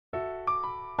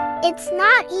It's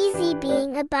not easy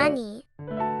being a bunny.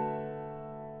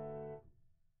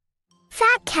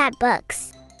 Fat Cat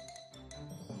Books.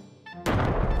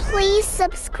 Please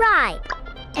subscribe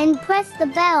and press the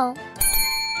bell.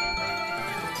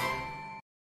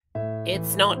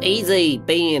 It's not easy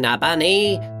being a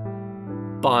bunny.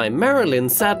 By Marilyn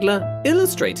Sadler,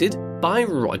 illustrated by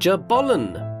Roger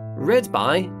Bollen. Read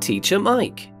by Teacher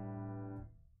Mike.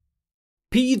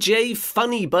 PJ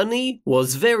Funnybunny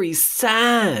was very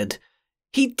sad.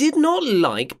 He did not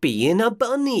like being a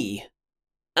bunny.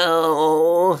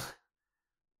 Oh.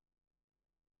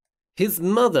 His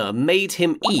mother made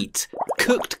him eat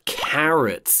cooked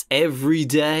carrots every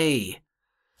day.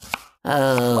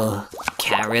 Oh,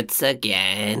 carrots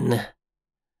again.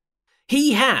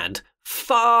 He had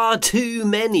far too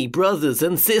many brothers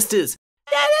and sisters.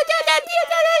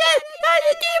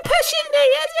 You're pushing me!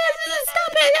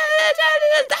 Stop it!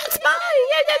 That's mine!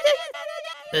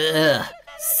 Ugh,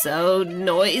 so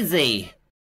noisy.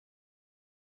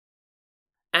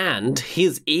 And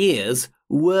his ears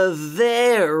were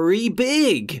very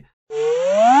big.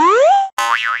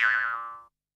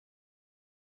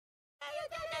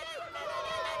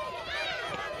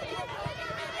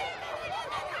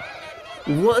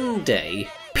 One day,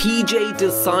 PJ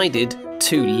decided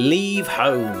to leave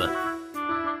home.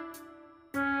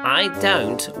 I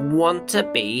don't want to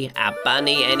be a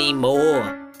bunny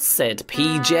anymore, said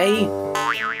PJ.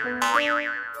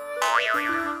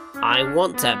 I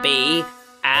want to be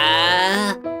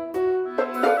a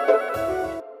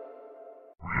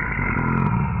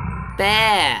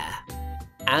bear.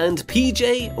 And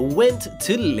PJ went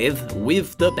to live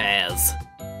with the bears.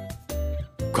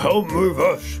 Come with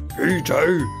us,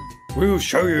 PJ. We'll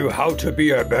show you how to be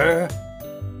a bear.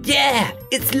 Yeah,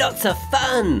 it's lots of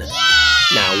fun. Yeah!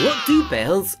 Now, what do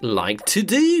bears like to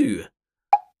do?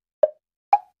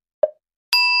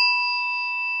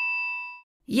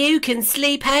 You can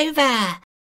sleep over.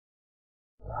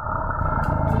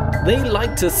 They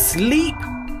like to sleep.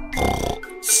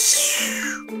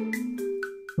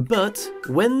 But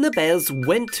when the bears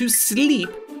went to sleep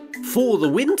for the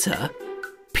winter,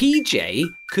 PJ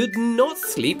could not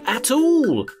sleep at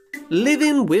all.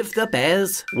 Living with the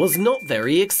bears was not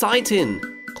very exciting.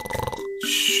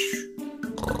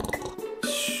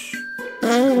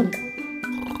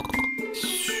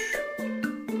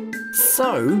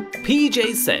 So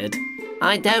PJ said,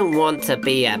 I don't want to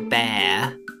be a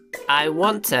bear. I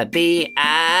want to be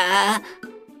a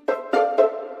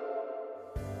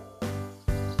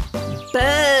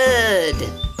bird.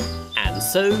 And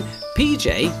so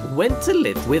PJ went to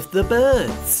live with the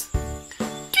birds.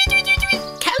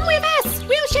 Come with us.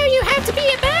 We'll show you how to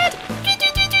be a bird.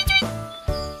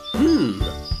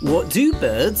 What do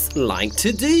birds like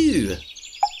to do?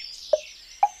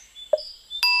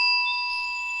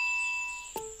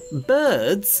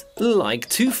 Birds like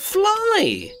to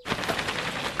fly.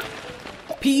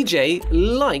 PJ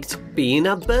liked being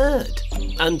a bird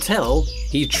until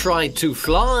he tried to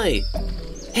fly.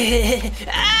 He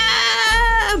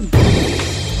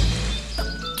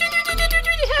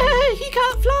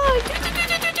can't fly.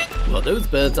 Well, those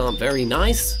birds aren't very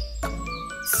nice.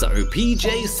 So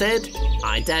PJ said,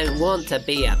 I don't want to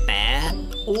be a bear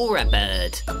or a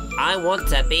bird. I want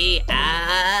to be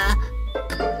a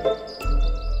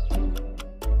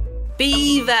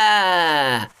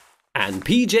beaver. And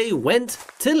PJ went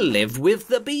to live with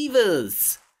the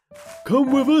beavers.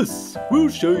 Come with us. We'll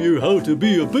show you how to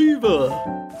be a beaver.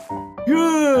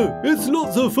 Yeah, it's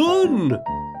lots of fun.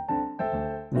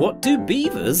 What do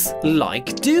beavers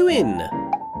like doing?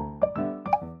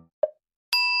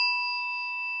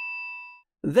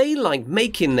 They like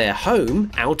making their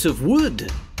home out of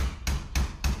wood.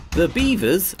 The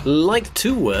beavers like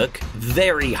to work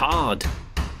very hard.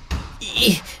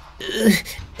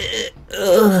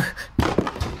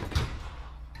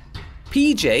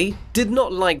 PJ did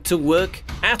not like to work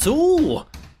at all.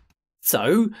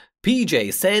 So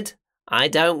PJ said, I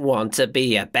don't want to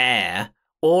be a bear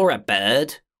or a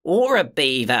bird or a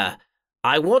beaver.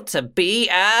 I want to be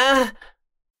a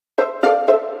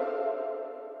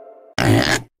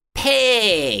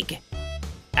pig.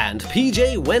 And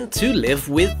PJ went to live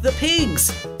with the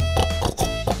pigs.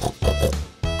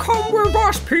 Come with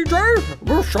us, PJ.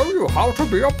 We'll show you how to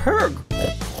be a pig.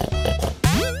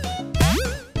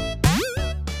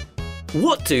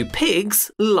 What do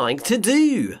pigs like to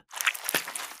do?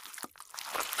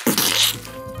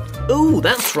 Oh,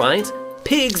 that's right.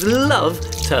 Pigs love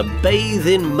to bathe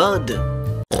in mud.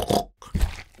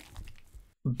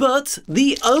 But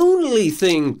the only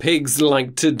thing pigs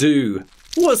like to do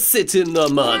was sit in the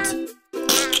mud.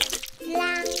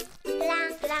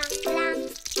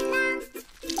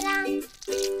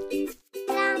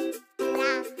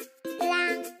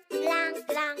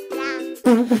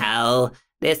 Oh,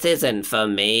 this isn't for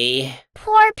me.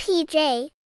 Poor PJ.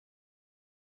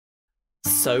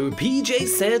 So PJ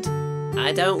said,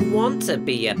 I don't want to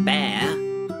be a bear,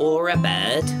 or a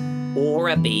bird, or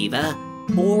a beaver,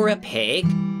 or a pig.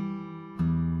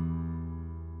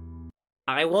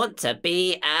 I want to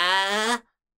be a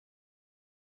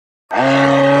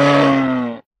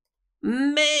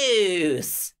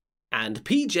moose. And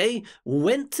PJ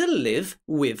went to live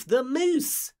with the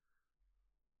moose.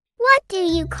 What do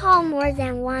you call more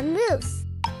than one moose?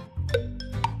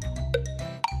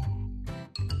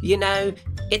 You know,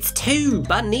 it's 2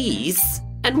 bunnies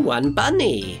and 1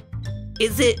 bunny.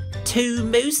 Is it 2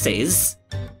 mooses?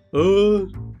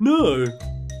 No.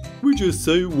 We just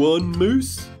say 1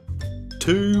 moose,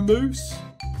 2 moose,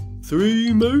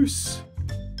 3 moose.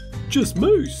 Just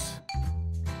moose.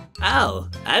 Oh,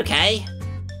 okay.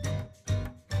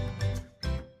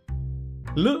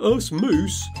 Let us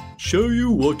moose show you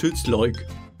what it's like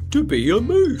to be a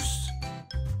moose.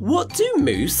 What do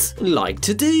moose like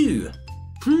to do?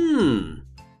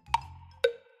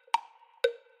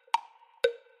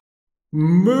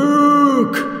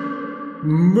 Mook!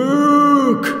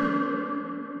 Mook!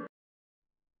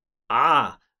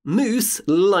 Ah, moose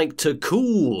like to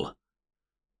call.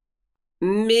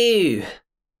 Moo.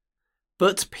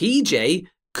 But PJ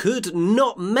could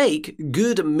not make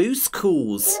good moose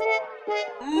calls.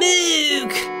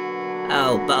 Mook!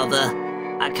 Oh, bother.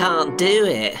 I can't do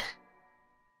it.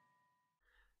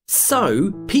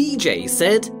 So PJ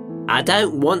said, I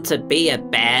don't want to be a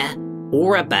bear,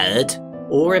 or a bird,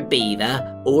 or a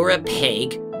beaver, or a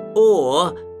pig,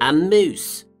 or a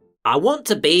moose. I want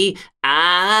to be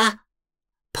a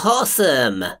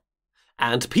possum.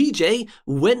 And PJ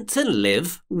went to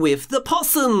live with the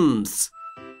possums.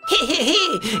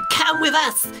 Come with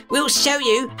us. We'll show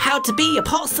you how to be a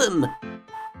possum.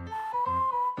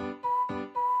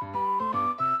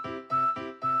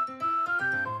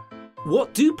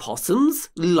 What do possums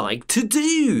like to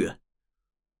do?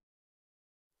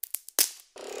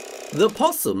 The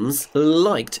possums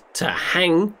liked to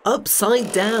hang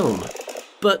upside down.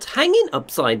 But hanging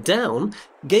upside down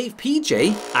gave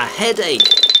PJ a headache.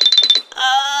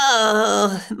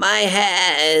 Oh, my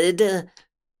head.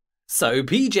 So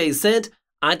PJ said,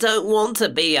 I don't want to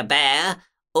be a bear,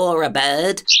 or a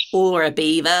bird, or a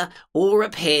beaver, or a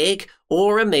pig,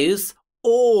 or a moose,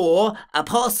 or a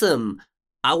possum.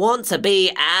 I want to be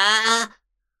a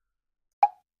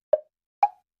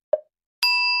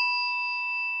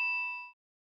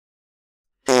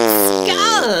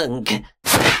skunk.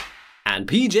 And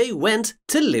PJ went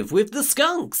to live with the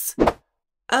skunks.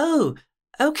 Oh,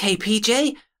 okay,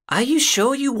 PJ. Are you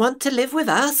sure you want to live with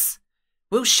us?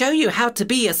 We'll show you how to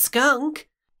be a skunk.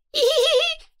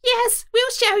 Yes, we'll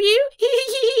show you.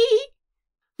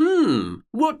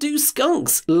 What do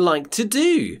skunks like to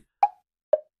do?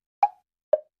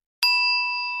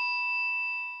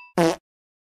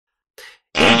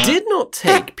 It did not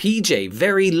take PJ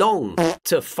very long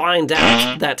to find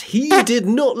out that he did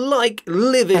not like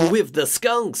living with the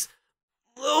skunks.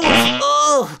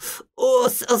 Oh,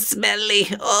 so smelly.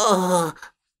 Oh.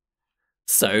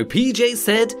 So PJ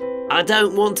said, I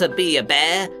don't want to be a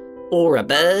bear, or a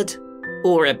bird,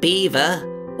 or a beaver,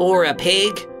 or a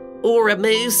pig, or a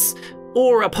moose,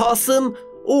 or a possum,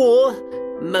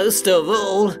 or, most of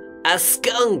all, a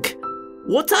skunk.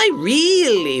 What I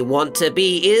really want to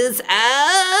be is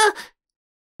a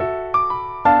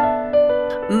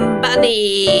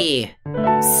bunny.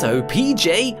 So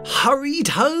PJ hurried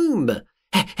home.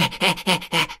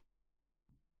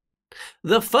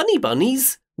 The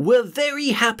Funnybunnies were very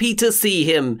happy to see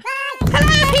him. Hello,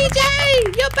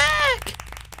 PJ! You're back!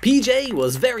 PJ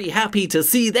was very happy to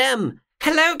see them.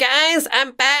 Hello, guys,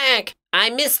 I'm back.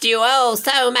 I missed you all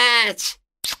so much.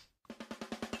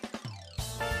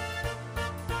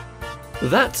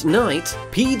 That night,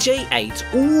 PJ ate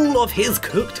all of his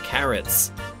cooked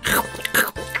carrots.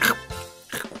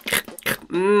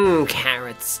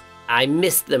 Carrots. I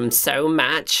miss them so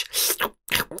much.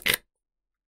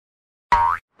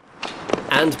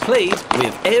 And played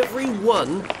with every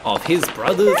one of his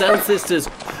brothers and sisters.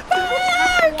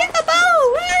 Get the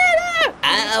ball!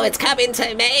 Oh, it's coming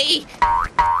to me!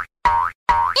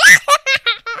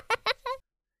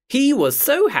 He was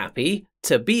so happy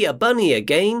to be a bunny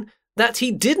again that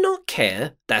he did not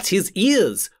care that his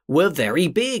ears were very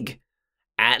big.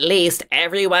 At least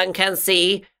everyone can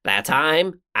see that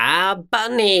I'm a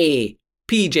bunny,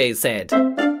 PJ said,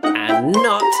 and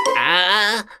not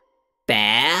a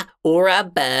bear, or a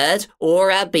bird, or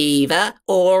a beaver,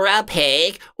 or a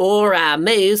pig, or a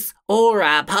moose, or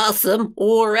a possum,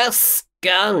 or a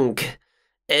skunk.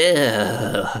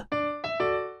 Ugh.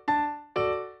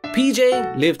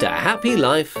 PJ lived a happy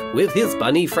life with his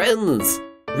bunny friends,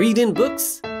 reading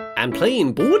books and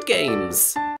playing board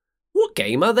games. What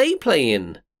game are they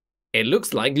playing? It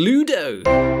looks like Ludo.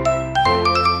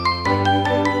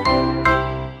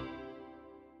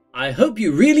 I hope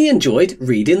you really enjoyed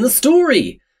reading the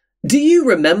story. Do you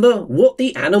remember what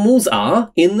the animals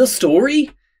are in the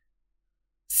story?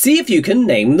 See if you can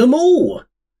name them all.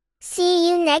 See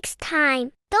you next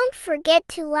time. Don't forget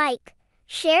to like,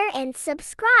 share, and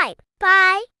subscribe.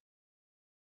 Bye.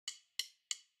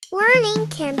 Learning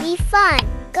can be fun.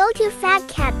 Go to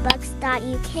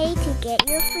fatcatbooks.uk to get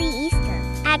your free Easter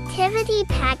activity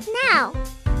pack now.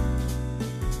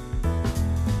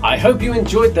 I hope you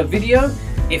enjoyed the video.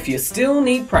 If you still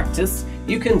need practice,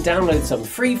 you can download some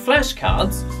free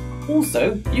flashcards.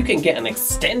 Also, you can get an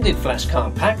extended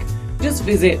flashcard pack. Just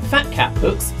visit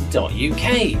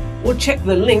fatcatbooks.uk or check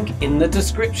the link in the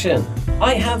description.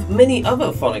 I have many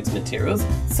other phonics materials,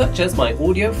 such as my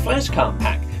audio flashcard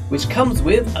pack, which comes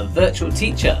with a virtual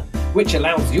teacher, which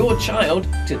allows your child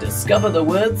to discover the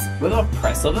words with a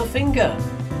press of a finger.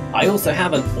 I also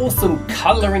have an awesome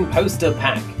colouring poster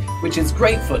pack, which is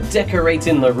great for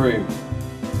decorating the room.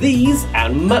 These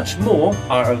and much more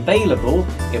are available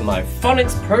in my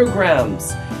phonics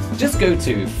programs. Just go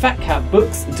to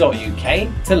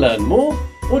fatcatbooks.uk to learn more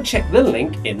or check the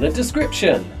link in the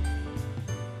description.